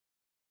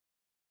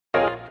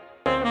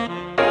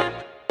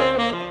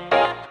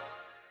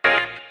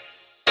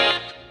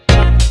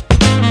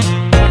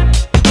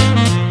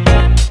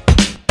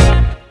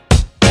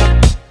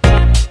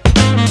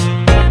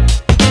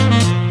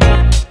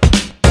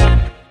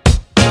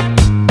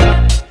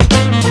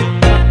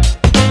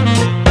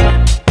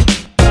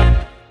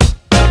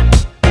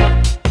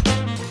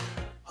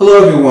Hello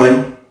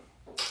everyone,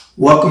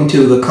 welcome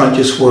to the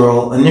Conscious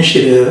World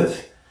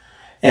Initiative,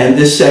 and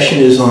this session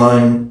is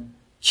on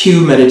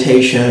Q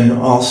meditation,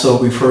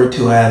 also referred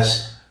to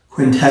as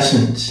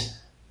quintessence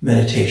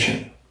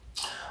meditation.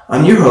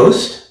 I'm your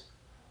host.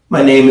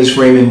 My name is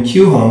Raymond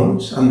Q.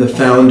 Holmes. I'm the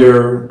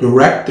founder,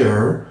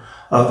 director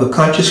of the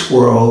Conscious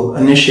World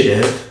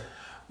Initiative.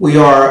 We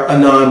are a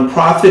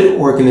nonprofit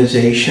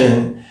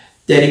organization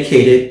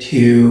dedicated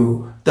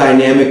to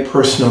dynamic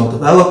personal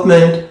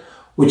development,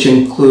 which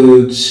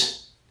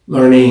includes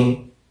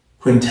learning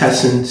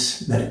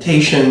quintessence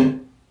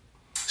meditation,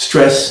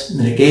 stress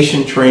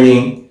mitigation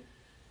training,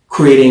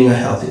 creating a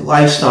healthy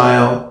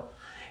lifestyle,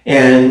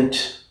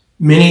 and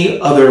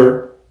many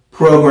other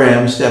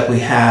programs that we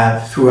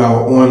have through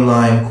our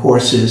online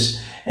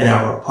courses and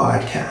our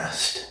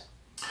podcast.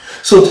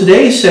 So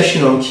today's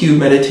session on Q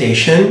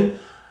meditation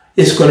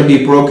is going to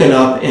be broken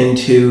up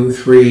into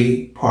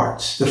three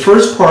parts. The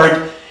first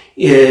part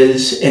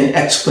is an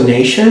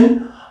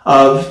explanation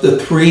of the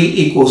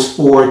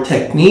 3=4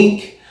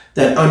 technique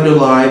that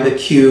underlie the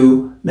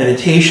Q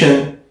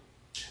meditation.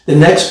 The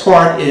next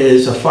part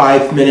is a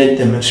 5-minute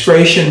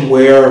demonstration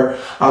where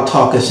I'll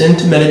talk us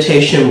into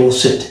meditation. We'll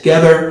sit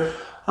together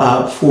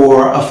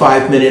for a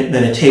 5-minute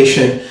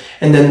meditation.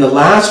 And then the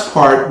last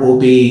part will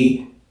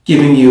be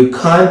giving you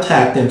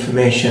contact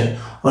information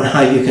on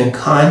how you can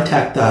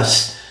contact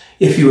us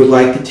if you would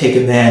like to take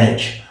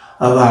advantage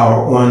of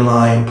our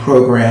online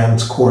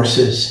programs,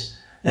 courses,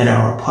 and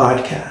our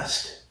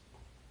podcast.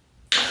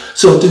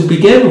 So to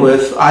begin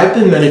with, I've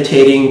been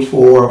meditating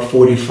for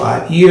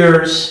 45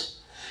 years,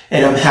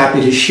 and I'm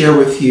happy to share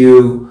with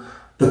you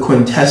the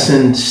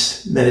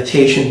quintessence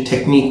meditation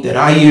technique that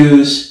I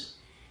use.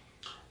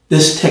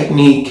 This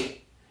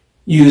technique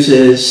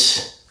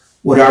uses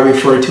what I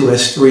refer to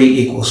as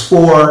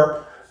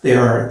 3=4.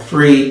 There are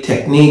 3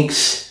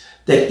 techniques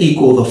that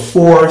equal the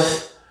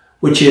fourth,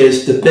 which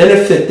is the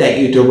benefit that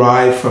you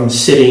derive from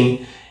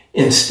sitting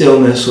in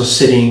stillness or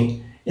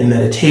sitting in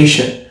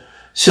meditation.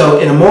 So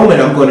in a moment,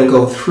 I'm going to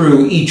go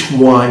through each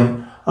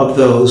one of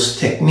those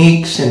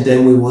techniques, and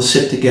then we will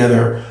sit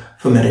together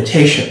for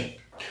meditation.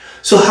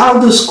 So how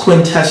does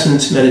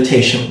quintessence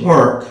meditation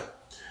work?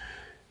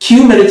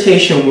 Q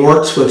meditation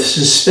works with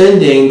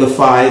suspending the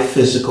 5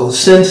 physical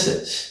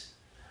senses: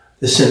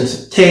 the sense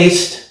of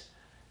taste,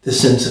 the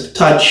sense of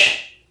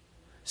touch,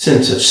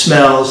 sense of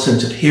smell,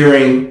 sense of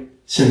hearing,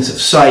 sense of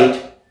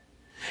sight.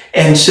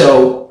 And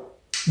so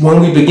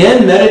when we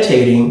begin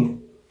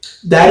meditating,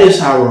 that is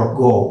our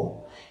goal,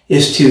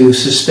 is to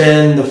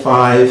suspend the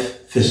 5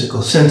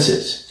 physical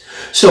senses.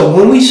 So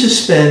when we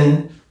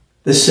suspend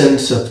the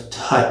sense of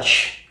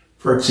touch,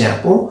 for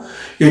example,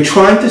 you're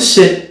trying to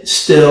sit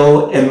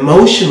still and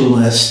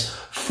motionless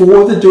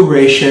for the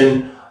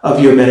duration of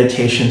your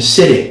meditation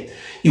sitting.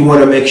 You want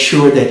to make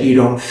sure that you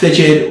don't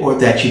fidget or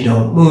that you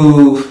don't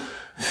move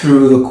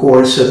through the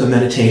course of the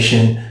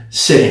meditation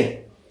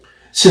sitting.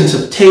 Sense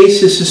of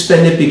taste is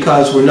suspended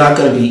because we're not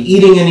going to be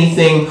eating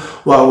anything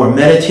while we're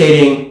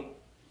meditating.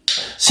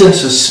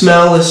 Sense of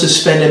smell is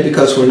suspended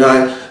because we're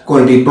not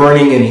going to be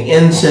burning any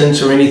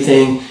incense or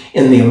anything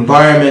in the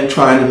environment,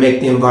 trying to make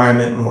the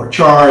environment more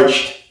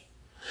charged.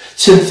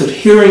 Sense of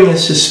hearing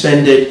is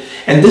suspended,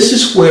 and this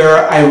is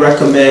where I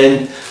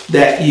recommend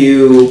that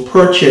you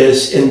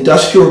purchase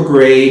industrial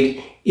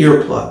grade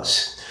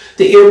earplugs.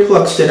 The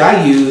earplugs that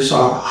I use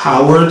are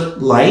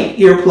Howard Light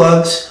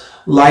earplugs.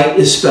 Light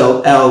is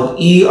spelled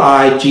LEIGHT.com.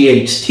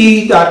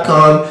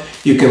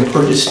 You can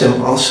purchase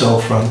them also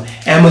from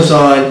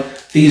Amazon.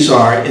 These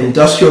are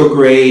industrial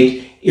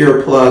grade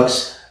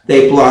earplugs.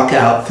 They block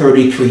out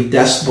 33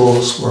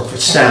 decibels worth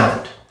of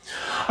sound.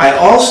 I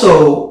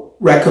also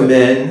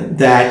recommend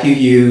that you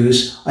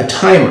use a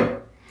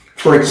timer.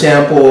 For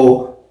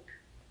example,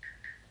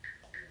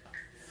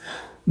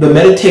 the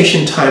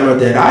meditation timer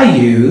that I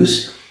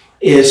use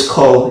is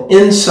called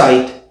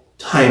Insight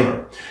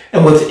Timer.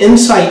 And with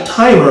Insight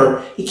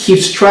Timer, it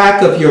keeps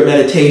track of your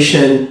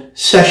meditation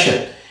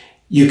session.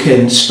 You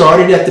can start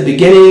it at the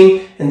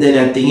beginning, and then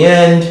at the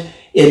end,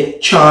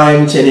 it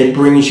chimes and it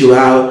brings you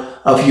out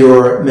of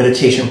your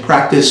meditation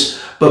practice.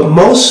 But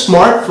most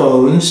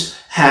smartphones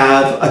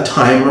have a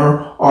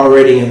timer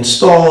already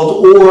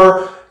installed,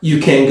 or you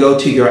can go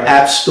to your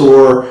app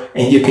store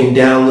and you can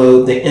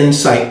download the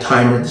Insight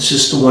Timer. This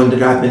is the one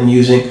that I've been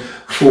using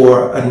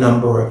for a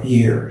number of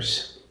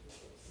years.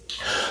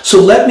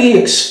 So let me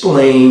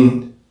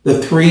explain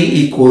the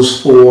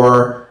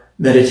 3=4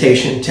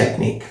 meditation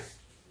technique.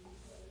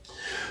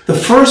 The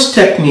first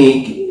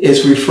technique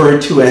is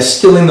referred to as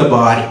stilling the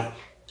body.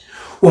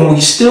 When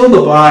we still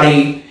the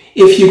body,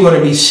 if you're going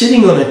to be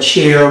sitting on a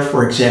chair,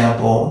 for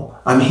example,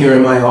 I'm here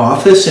in my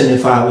office, and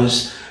if I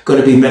was going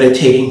to be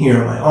meditating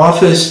here in my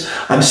office,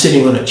 I'm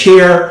sitting on a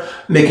chair,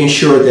 making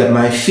sure that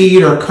my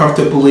feet are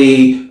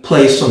comfortably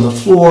placed on the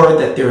floor,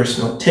 that there is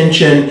no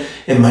tension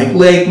in my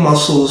leg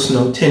muscles,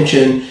 no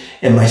tension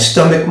in my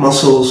stomach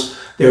muscles,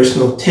 there's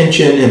no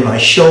tension in my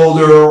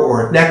shoulder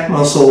or neck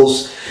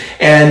muscles.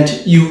 And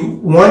you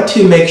want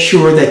to make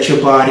sure that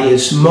your body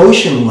is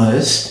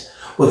motionless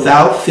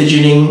without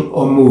fidgeting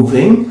or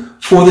moving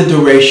for the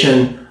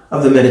duration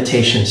of the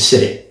meditation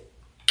sitting.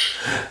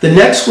 The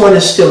next one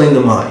is stilling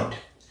the mind.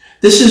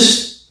 This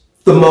is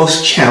the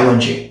most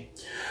challenging.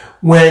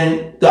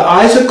 When the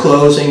eyes are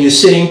closed and you're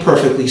sitting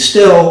perfectly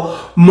still,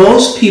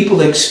 most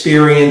people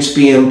experience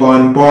being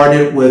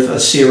bombarded with a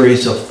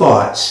series of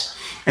thoughts.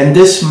 And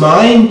this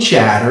mind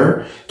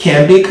chatter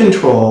can be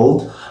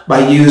controlled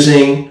by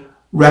using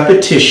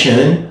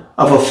repetition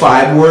of a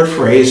 5-word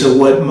phrase, or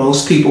what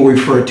most people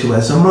refer to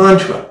as a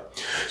mantra.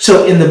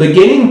 So in the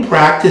beginning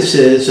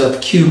practices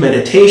of Q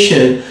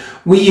meditation,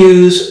 we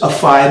use a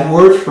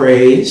 5-word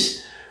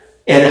phrase,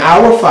 and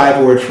our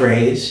 5-word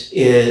phrase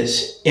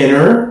is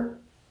inner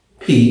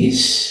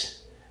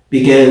peace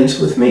begins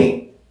with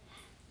me.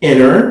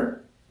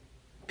 Inner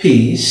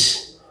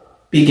peace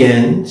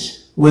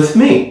begins with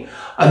me.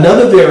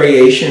 Another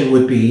variation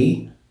would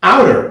be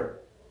outer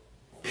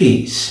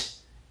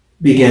peace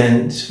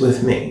begins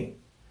with me.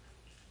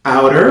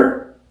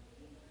 Outer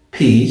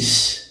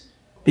peace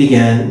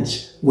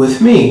begins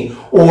with me.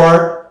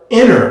 Or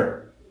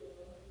inner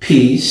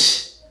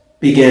peace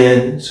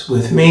begins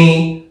with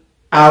me.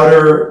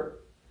 Outer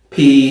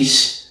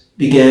peace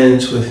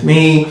begins with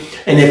me.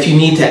 And if you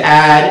need to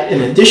add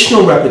an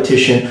additional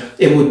repetition,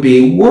 it would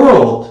be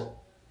world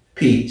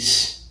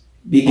peace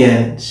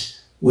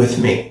begins with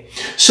me.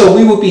 So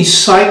we will be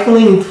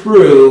cycling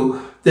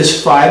through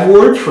this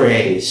 5-word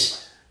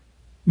phrase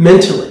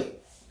mentally,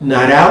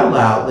 not out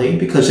loudly,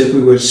 because if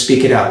we were to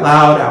speak it out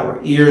loud,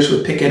 our ears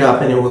would pick it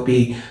up and it would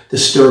be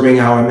disturbing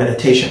our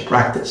meditation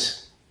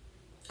practice.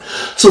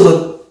 So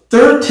the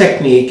third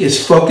technique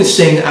is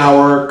focusing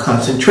our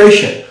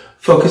concentration,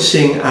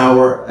 focusing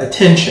our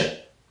attention.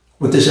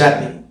 What does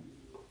that mean?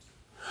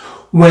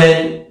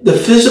 When the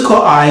physical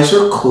eyes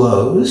are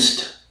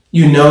closed,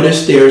 you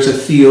notice there's a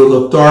field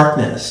of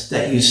darkness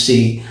that you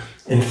see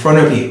in front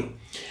of you.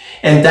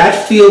 And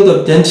that field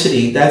of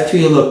density, that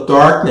field of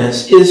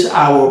darkness is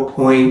our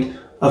point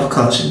of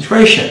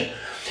concentration.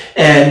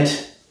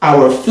 And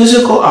our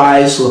physical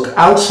eyes look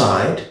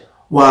outside,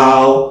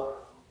 while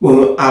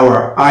when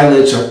our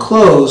eyelids are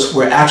closed,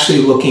 we're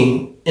actually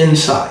looking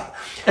inside.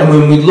 And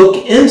when we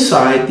look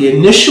inside,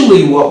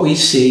 initially what we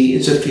see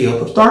is a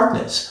field of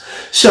darkness.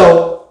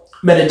 So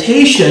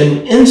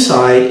meditation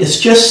inside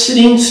is just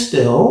sitting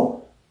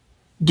still,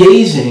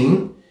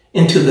 gazing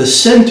into the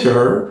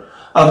center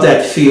of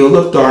that field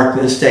of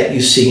darkness that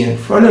you see in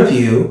front of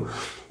you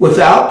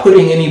without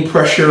putting any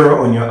pressure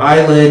on your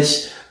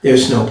eyelids.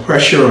 There's no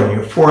pressure on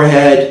your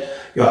forehead.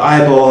 Your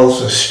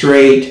eyeballs are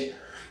straight.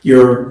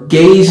 You're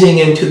gazing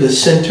into the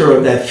center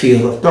of that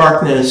field of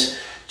darkness.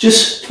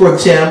 Just, for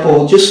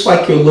example, just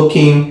like you're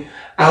looking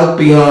out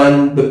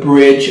beyond the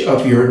bridge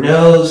of your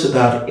nose,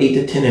 about 8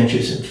 to 10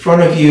 inches in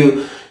front of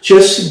you,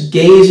 just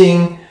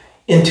gazing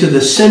into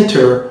the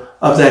center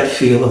of that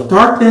field of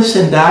darkness.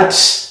 And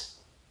that's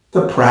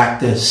the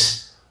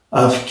practice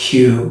of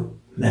Q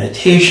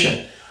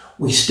meditation.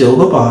 We still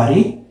the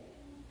body,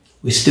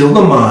 we still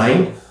the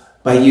mind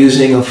by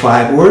using a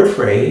 5-word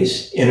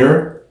phrase,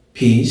 inner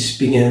peace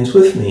begins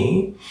with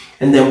me.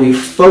 And then we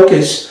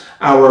focus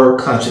our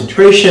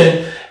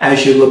concentration.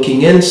 As you're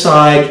looking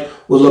inside,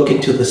 we'll look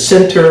into the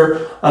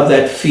center of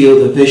that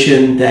field of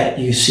vision that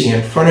you see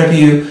in front of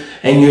you,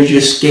 and you're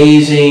just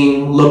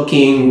gazing,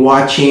 looking,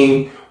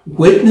 watching,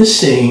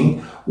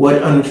 witnessing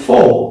what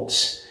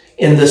unfolds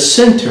in the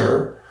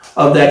center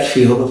of that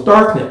field of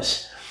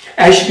darkness.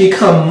 As you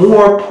become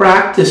more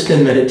practiced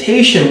in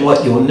meditation,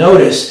 what you'll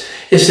notice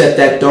is that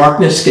that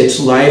darkness gets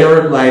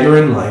lighter,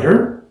 lighter, and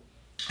lighter,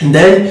 and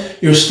then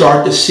you'll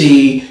start to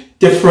see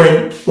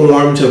different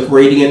forms of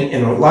radiant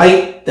inner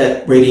light.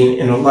 That radiant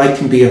inner light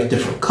can be of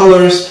different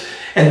colors.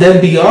 And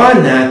then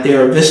beyond that,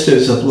 there are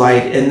vistas of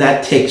light, and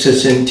that takes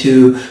us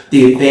into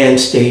the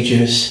advanced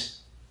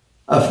stages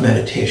of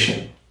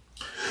meditation.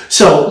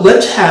 So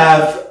let's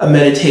have a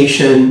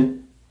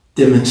meditation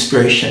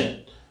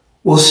demonstration.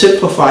 We'll sit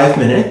for 5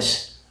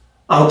 minutes.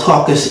 I'll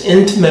talk us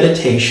into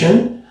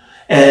meditation,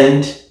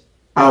 and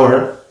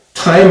our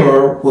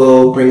timer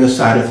will bring us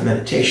out of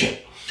meditation.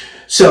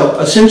 So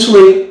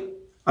essentially,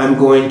 I'm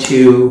going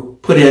to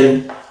put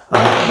in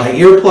my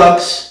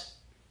earplugs.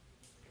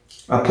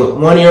 I'll put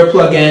one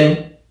earplug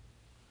in,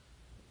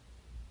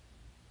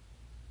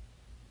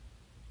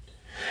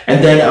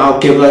 and then I'll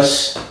give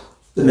us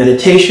the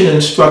meditation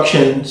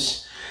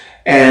instructions,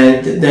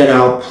 and then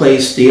I'll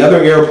place the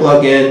other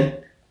earplug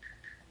in,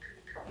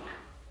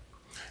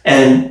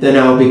 and then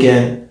I'll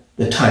begin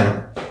the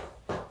timer.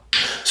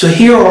 So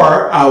here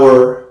are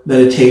our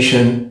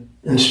meditation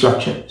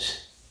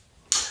instructions.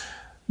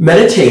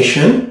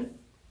 Meditation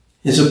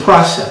is a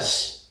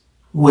process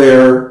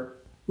where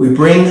we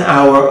bring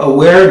our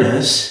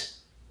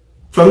awareness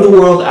from the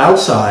world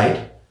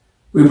outside,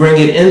 we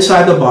bring it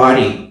inside the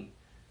body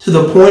to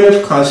the point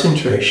of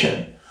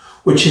concentration,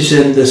 which is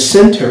in the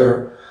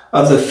center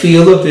of the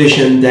field of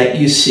vision that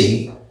you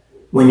see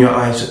when your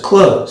eyes are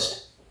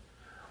closed.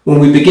 When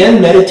we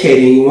begin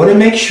meditating, you want to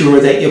make sure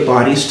that your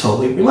body is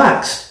totally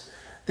relaxed,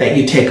 that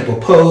you take up a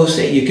pose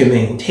that you can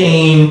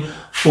maintain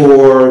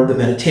for the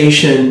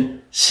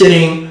meditation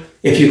sitting,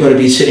 If you're going to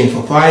be sitting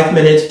for 5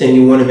 minutes, then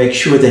you want to make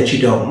sure that you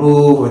don't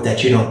move or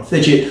that you don't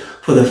fidget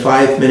for the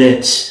 5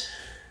 minutes.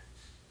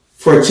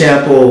 For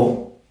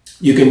example,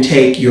 you can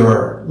take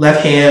your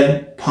left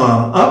hand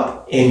palm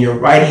up and your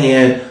right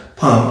hand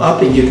palm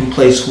up, and you can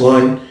place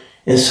one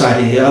inside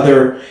of the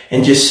other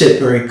and just sit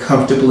very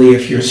comfortably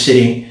if you're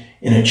sitting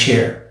in a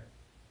chair.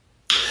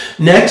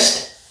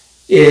 Next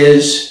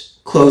is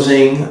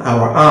closing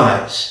our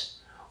eyes.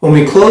 When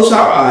we close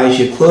our eyes,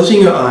 you're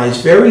closing your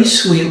eyes very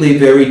sweetly,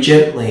 very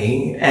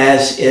gently,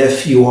 as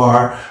if you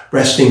are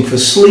resting for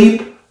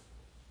sleep,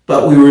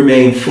 but we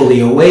remain fully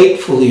awake,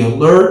 fully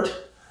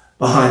alert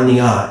behind the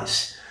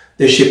eyes.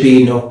 There should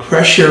be no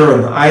pressure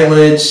on the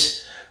eyelids.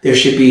 There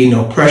should be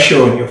no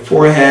pressure on your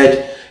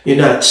forehead. You're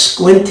not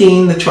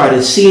squinting to try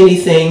to see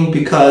anything,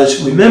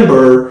 because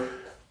remember,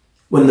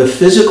 when the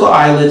physical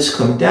eyelids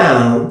come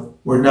down,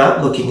 we're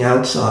not looking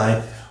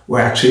outside, we're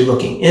actually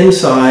looking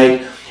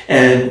inside.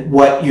 And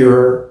what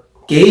you're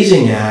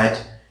gazing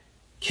at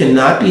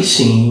cannot be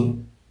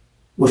seen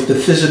with the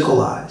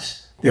physical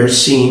eyes. They're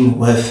seen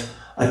with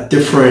a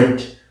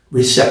different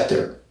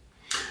receptor.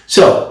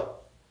 So,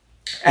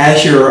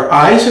 as your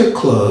eyes are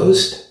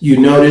closed, you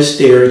notice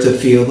there's a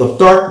field of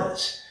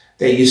darkness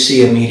that you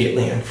see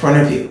immediately in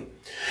front of you.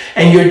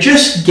 And you're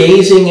just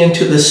gazing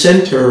into the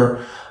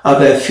center of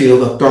that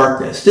field of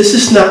darkness. This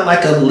is not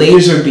like a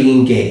laser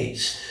beam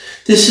gaze.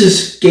 This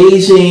is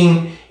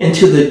gazing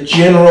into the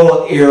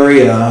general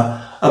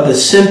area of the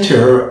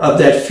center of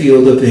that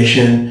field of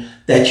vision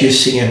that you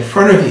see in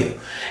front of you.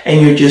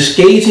 And you're just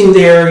gazing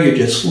there, you're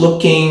just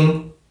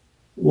looking,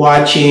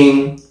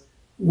 watching,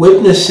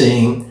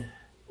 witnessing,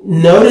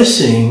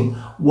 noticing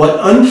what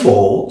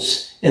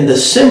unfolds in the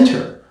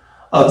center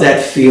of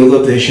that field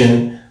of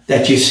vision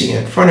that you see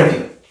in front of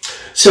you.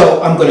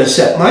 So I'm going to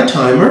set my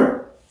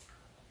timer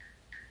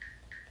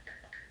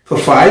for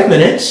 5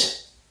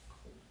 minutes.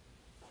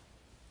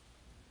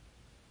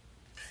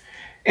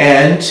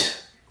 And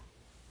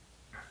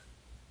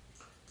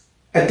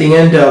at the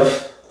end of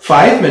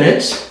 5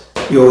 minutes,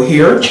 you'll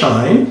hear a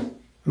chime.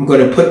 I'm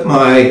going to put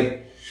my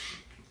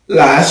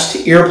last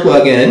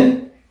earplug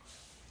in.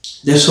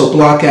 This will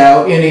block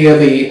out any of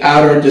the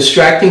outer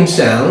distracting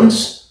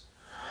sounds.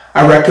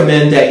 I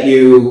recommend that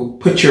you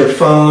put your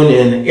phone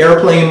in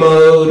airplane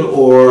mode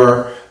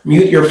or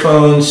mute your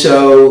phone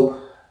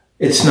so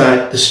it's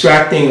not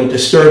distracting or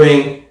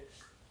disturbing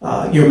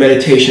your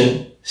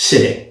meditation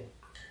sitting.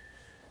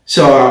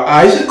 So our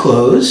eyes are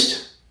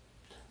closed.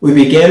 We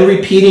begin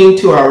repeating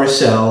to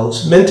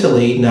ourselves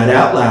mentally, not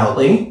out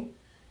loudly,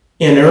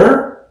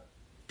 inner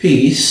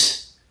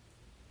peace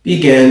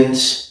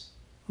begins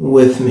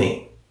with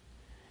me.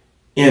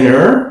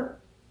 Inner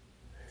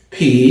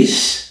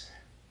peace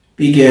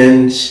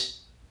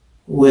begins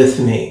with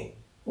me.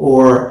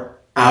 Or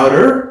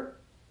outer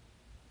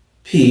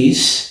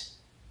peace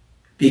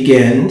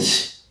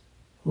begins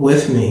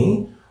with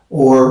me.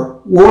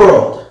 Or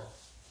world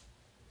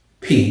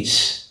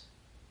peace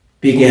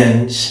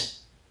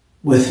begins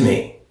with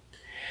me.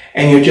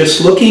 And you're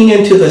just looking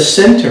into the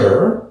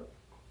center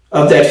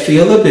of that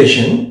field of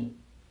vision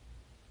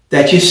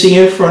that you see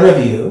in front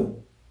of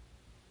you.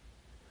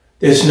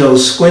 There's no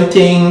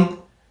squinting,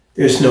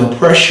 there's no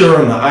pressure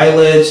on the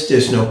eyelids,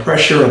 there's no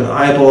pressure on the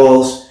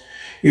eyeballs.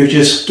 You're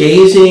just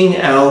gazing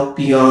out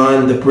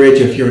beyond the bridge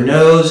of your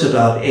nose,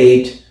 about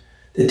 8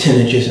 to 10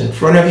 inches in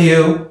front of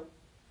you.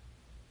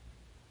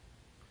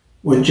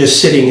 We're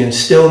just sitting in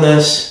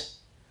stillness.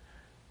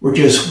 We're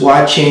just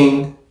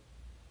watching,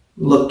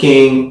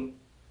 looking,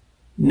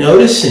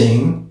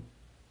 noticing,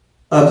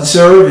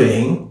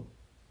 observing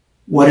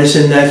what is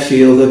in that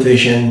field of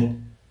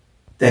vision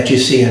that you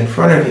see in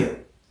front of you.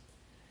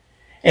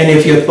 And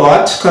if your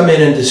thoughts come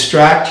in and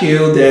distract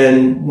you,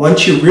 then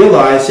once you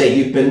realize that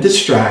you've been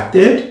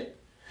distracted,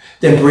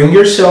 then bring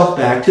yourself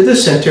back to the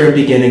center and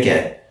begin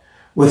again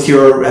with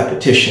your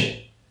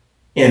repetition.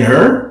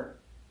 Inner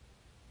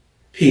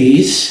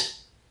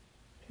peace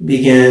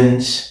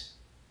begins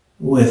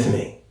with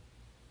me.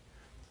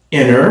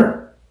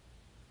 Inner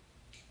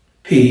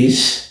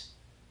peace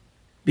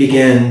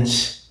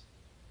begins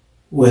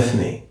with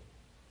me.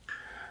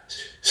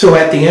 So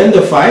at the end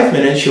of 5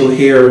 minutes, you'll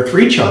hear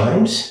 3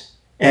 chimes,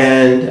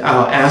 and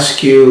I'll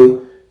ask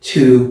you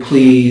to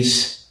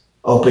please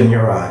open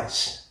your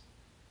eyes.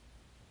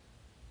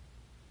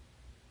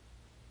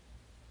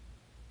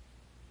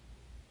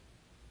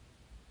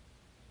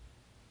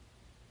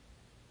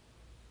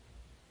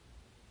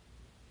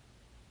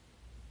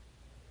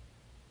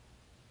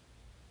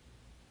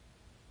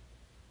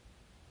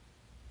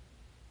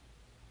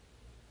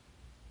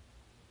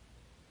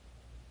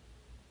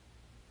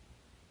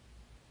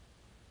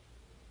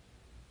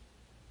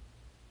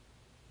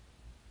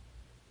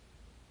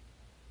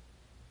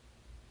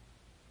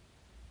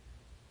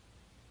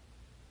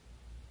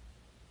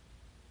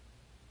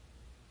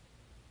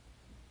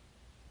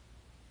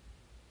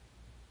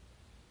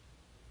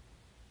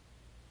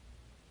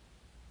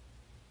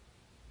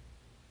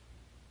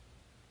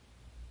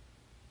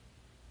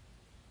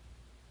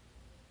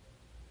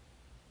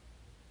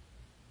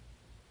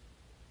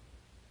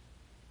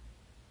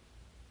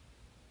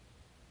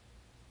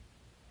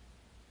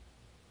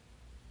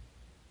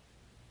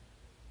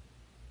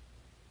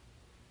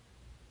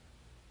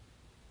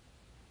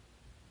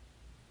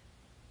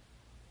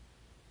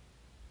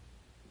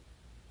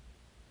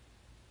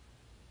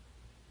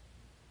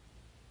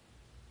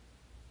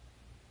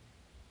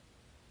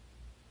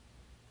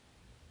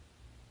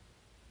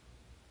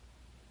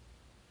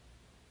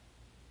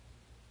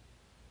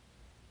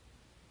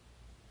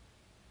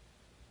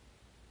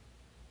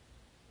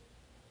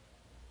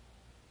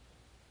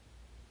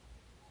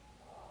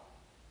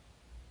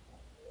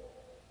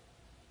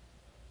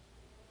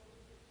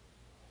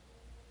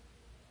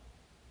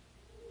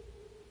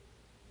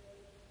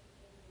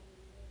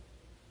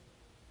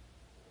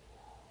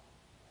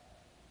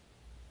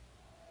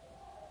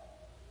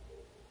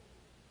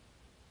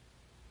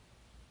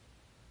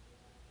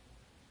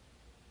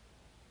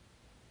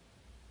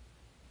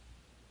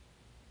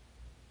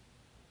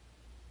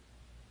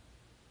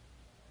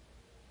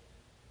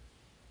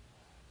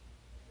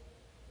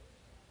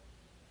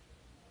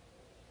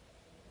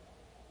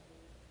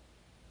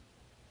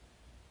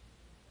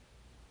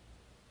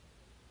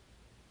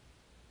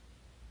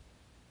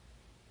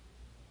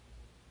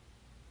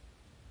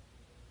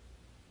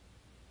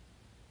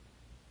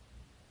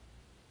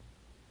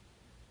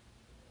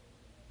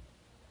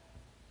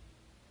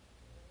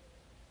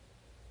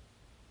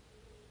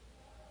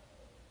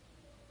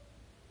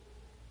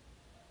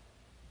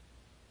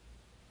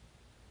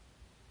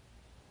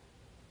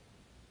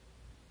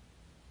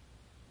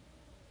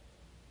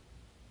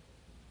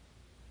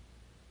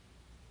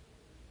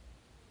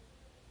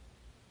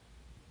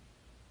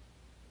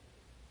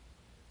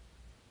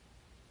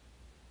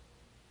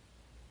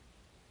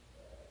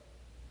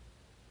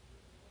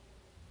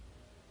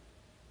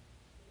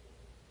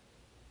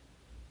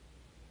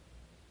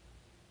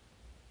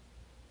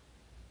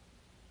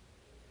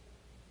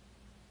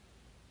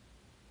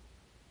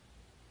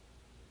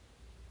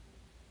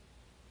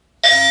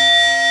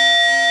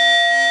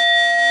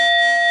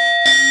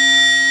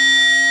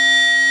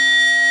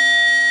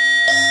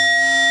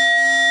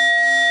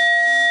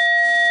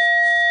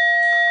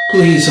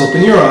 Please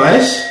open your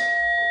eyes.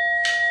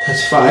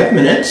 That's 5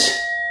 minutes.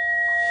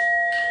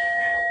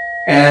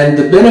 And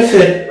the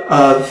benefit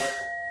of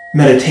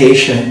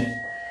meditation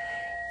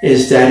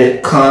is that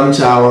it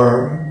calms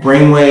our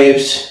brain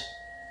waves,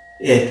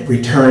 it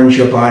returns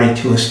your body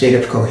to a state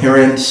of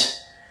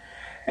coherence,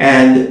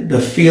 and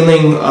the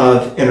feeling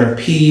of inner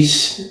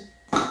peace,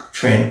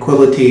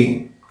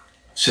 tranquility,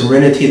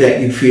 serenity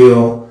that you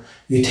feel,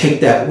 you take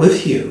that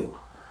with you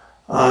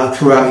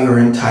throughout your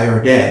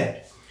entire day.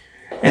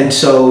 And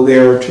so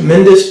there are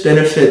tremendous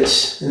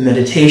benefits in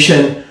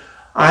meditation.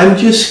 I'm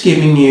just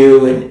giving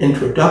you an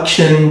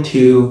introduction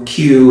to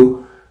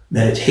Q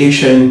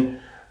meditation.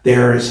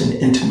 There's an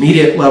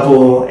intermediate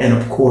level, and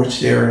of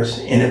course there's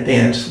an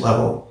advanced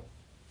level.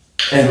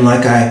 And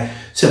like I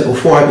said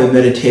before, I've been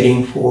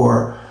meditating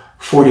for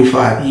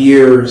 45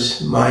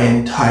 years, my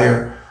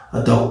entire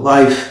adult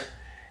life,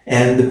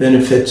 and the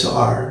benefits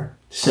are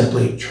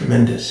simply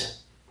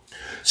tremendous.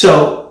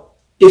 So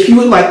if you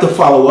would like to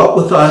follow up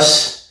with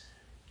us,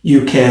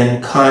 you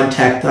can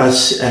contact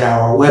us at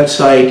our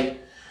website,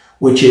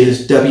 which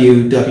is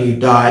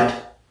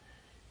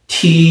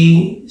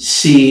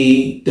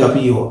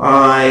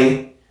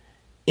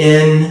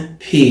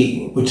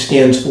www.tcwinp, which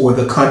stands for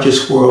the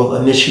Conscious World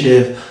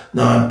Initiative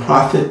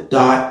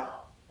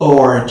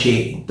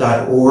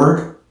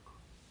Nonprofit.org.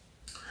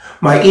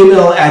 My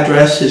email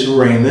address is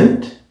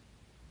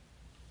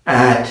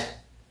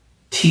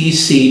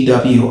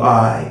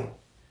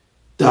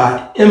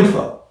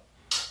raymond@tcwi.info.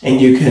 And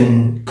you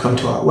can come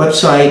to our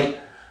website.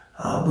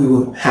 We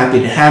were happy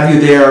to have you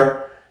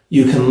there.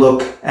 You can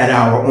look at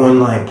our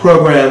online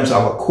programs,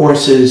 our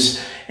courses,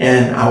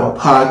 and our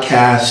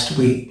podcast.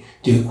 We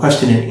do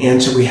question and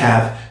answer. We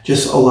have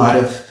just a lot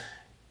of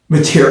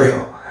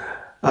material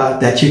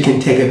that you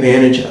can take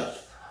advantage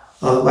of.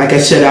 Like I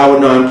said, our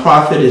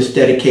nonprofit is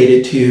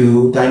dedicated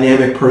to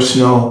dynamic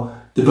personal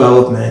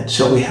development.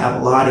 So we have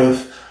a lot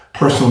of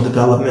personal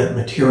development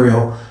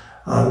material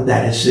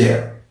that is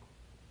there.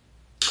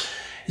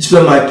 It's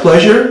been my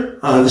pleasure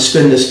to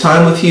spend this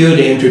time with you,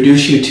 to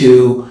introduce you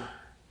to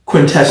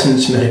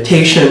Quintessence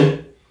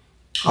Meditation,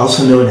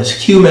 also known as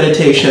Q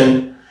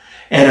Meditation,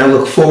 and I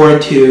look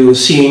forward to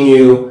seeing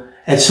you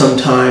at some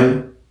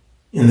time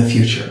in the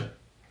future.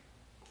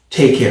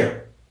 Take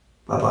care.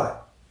 Bye-bye.